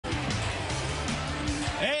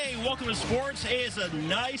welcome to sports. It is a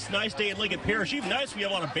nice day in Lincoln Parish. Even nice, we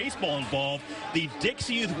have a lot of baseball involved. The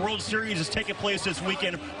Dixie Youth World Series is taking place this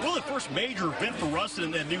weekend. Really the first major event for Ruston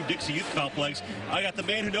in that new Dixie Youth Complex. I got the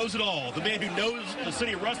man who knows it all, the man who knows the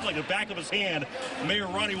city of Ruston like the back of his hand, Mayor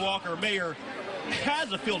Ronnie Walker. Mayor, how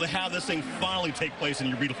does it feel to have this thing finally take place in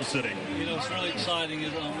your beautiful city? You know, it's really exciting.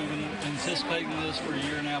 We've been anticipating this for a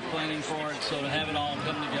year now, planning for it. So to have it all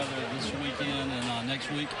come together this weekend and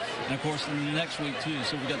next week, and of course the next week too.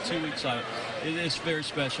 So we've got 2 weeks out. It is very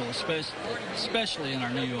special, especially in our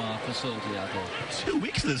new facility out there. 2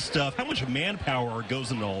 weeks of this stuff. How much manpower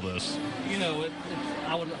goes into all this? You know,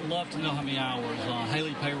 I would love to know how many hours.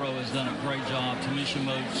 Haley Payroll has done a great job. Tamisha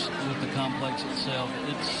Moats with the complex itself.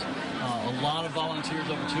 It's a lot of volunteers,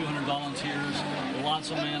 over 200 volunteers, lots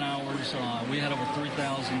of man hours. We had over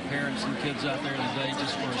 3,000 parents and kids out there today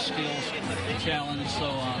just for a skills challenge. So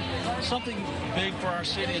something big for our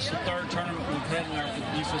city. It's the third tournament we've had in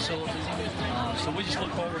our new facility. So we just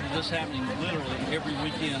look forward to this happening literally every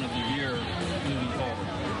weekend of the year moving forward.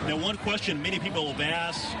 Now, one question many people have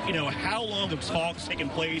asked, how long have talks taken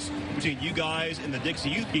place between you guys and the Dixie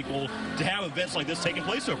Youth people to have events like this taking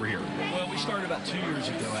place over here? Well, we started about 2 years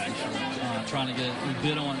ago, actually, trying to get it. We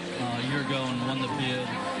bid on it a year ago and won the bid.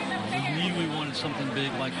 We knew we wanted something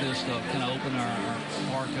big like this to kind of open our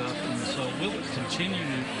park up, and so we'll continue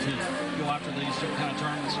to go after these kind of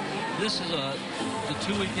tournaments. This is the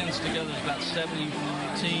 2 weekends together is about 70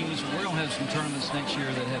 teams. We're going to have some tournaments next year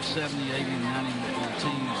that have 70, 80, and 90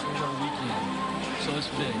 teams per weekend. So it's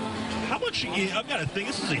big. How much, I've got to think,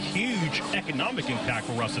 this is a huge economic impact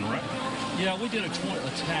for Ruston, right? Yeah, we did a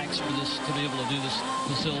tax for this to be able to do this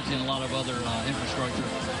facility and a lot of other infrastructure.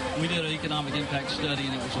 We did an economic impact study,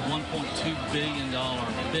 and it was a $1.2 billion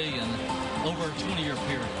over a 20-year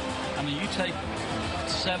period. I mean, you take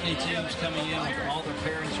 70 teams coming in with all their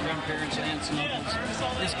parents, grandparents, aunts, and uncles.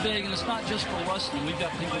 It's big, and it's not just for Ruston. We've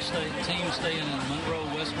got teams staying in Monroe,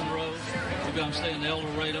 West Monroe. We've got them staying in El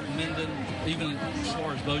Dorado, Minden, even as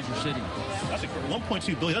far as Bossier City. That's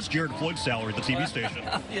 $1.2 billion. That's Jared Floyd's salary at the TV station.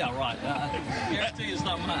 Yeah, right. Guarantee it's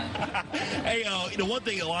not mine. Hey, one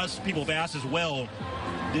thing a lot of people have asked as well,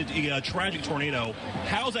 the tragic tornado,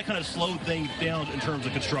 how has that kind of slowed things down in terms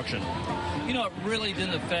of construction? You know, it really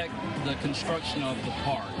didn't affect the construction of the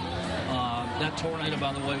park. That tornado,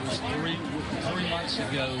 by the way, was three months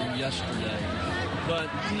ago yesterday. But,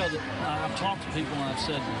 I've talked to people and I've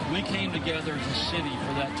said, we came together as a city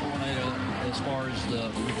for that tornado as far as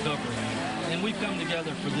the recovery. And we've come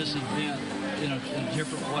together for this event in a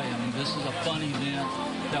different way. I mean, this is a fun event.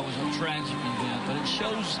 That was a tragic event. But it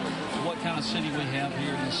shows what kind of city we have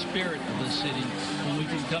here and the spirit of the city when we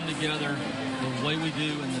can come together the way we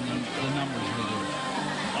do and the numbers we do.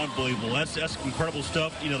 Unbelievable. That's incredible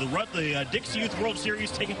stuff. The Dixie Youth World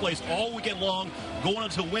Series taking place all weekend long, going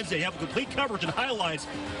until Wednesday. You have complete coverage and highlights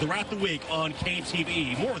throughout the week on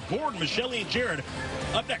KTV. More with Gordon, Michelle, and Jared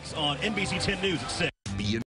up next on NBC 10 News at 6.